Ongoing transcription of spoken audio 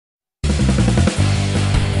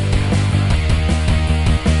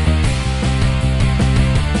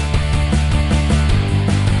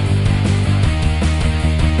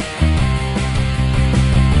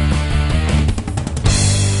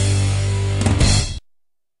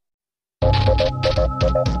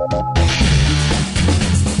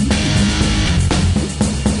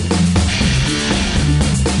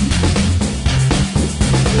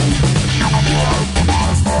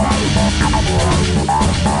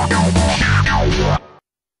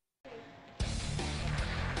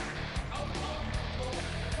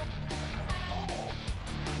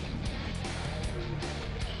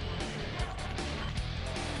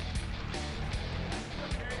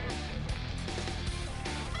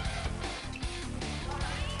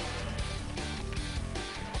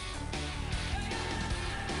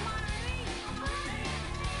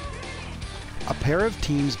A pair of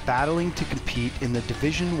teams battling to compete in the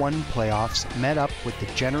Division I playoffs met up with the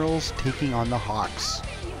Generals taking on the Hawks.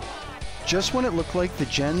 Just when it looked like the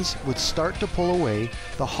Gens would start to pull away,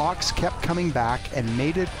 the Hawks kept coming back and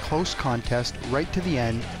made it a close contest right to the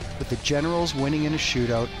end, with the Generals winning in a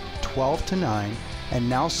shootout 12-9 and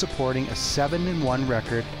now supporting a 7-1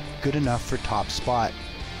 record, good enough for top spot.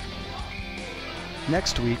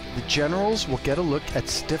 Next week, the Generals will get a look at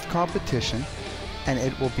stiff competition, and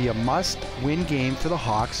it will be a must-win game for the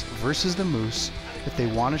Hawks versus the Moose if they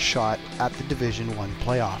want a shot at the Division I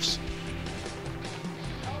playoffs.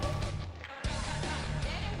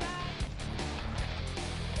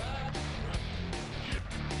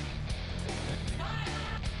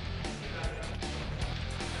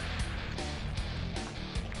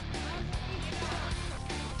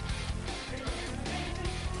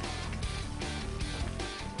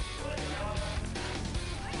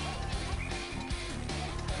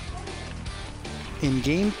 In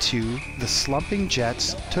Game 2, the slumping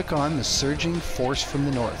Jets took on the surging Force from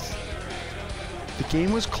the North. The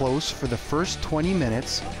game was close for the first 20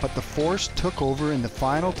 minutes, but the Force took over in the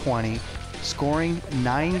final 20, scoring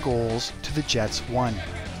 9 goals to the Jets' 1.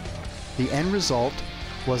 The end result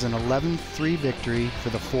was an 11-3 victory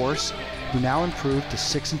for the Force, who now improved to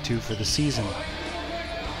 6-2 for the season.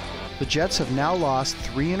 The Jets have now lost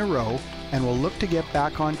 3 in a row and will look to get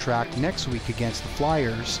back on track next week against the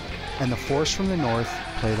Flyers, and the Force from the North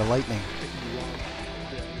play the Lightning.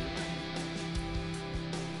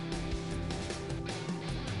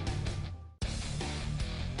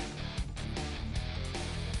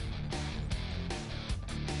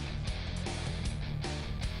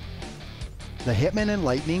 The Hitmen and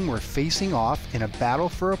Lightning were facing off in a battle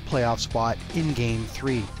for a playoff spot in Game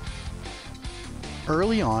 3.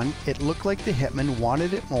 Early on, it looked like the Hitmen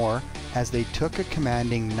wanted it more as they took a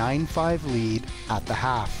commanding 9-5 lead at the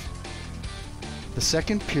half. The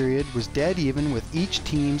second period was dead even, with each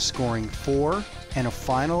team scoring 4 and a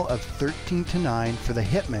final of 13-9 for the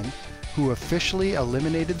Hitmen, who officially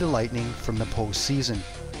eliminated the Lightning from the postseason.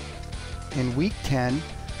 In Week 10,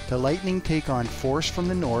 the Lightning take on Force from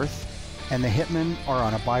the North, and the Hitmen are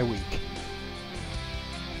on a bye week.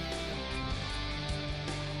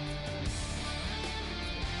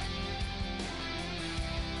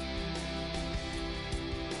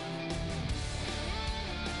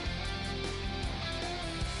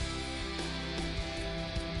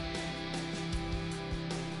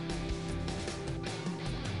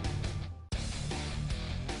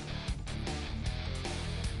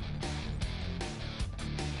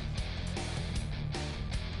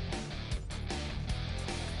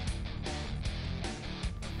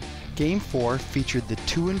 Game 4 featured the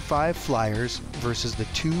 2-5 Flyers versus the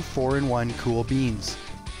 2-4-1 Cool Beans.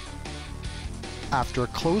 After a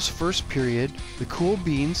close first period, the Cool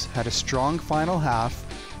Beans had a strong final half,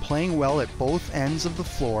 playing well at both ends of the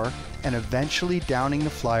floor and eventually downing the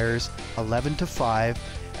Flyers 11-5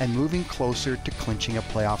 and moving closer to clinching a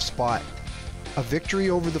playoff spot. A victory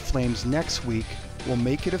over the Flames next week will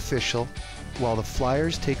make it official, while the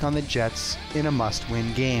Flyers take on the Jets in a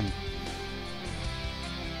must-win game.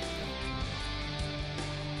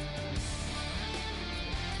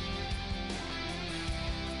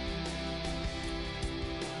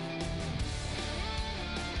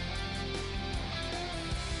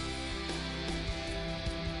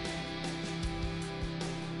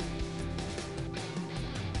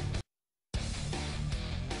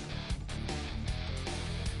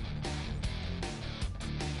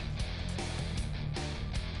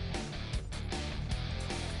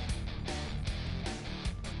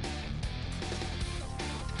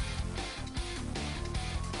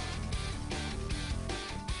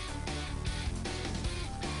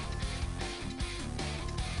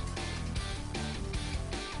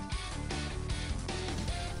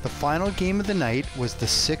 The final game of the night was the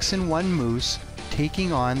 6-1 Moose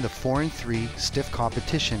taking on the 4-3 Stiff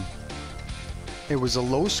Competition. It was a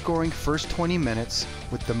low-scoring first 20 minutes,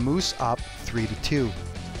 with the Moose up 3-2.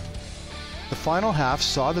 The final half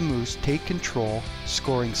saw the Moose take control,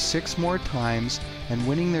 scoring 6 more times and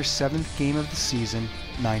winning their 7th game of the season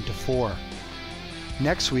 9-4.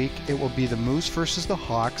 Next week it will be the Moose versus the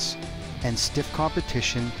Hawks and stiff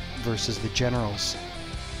competition versus the Generals.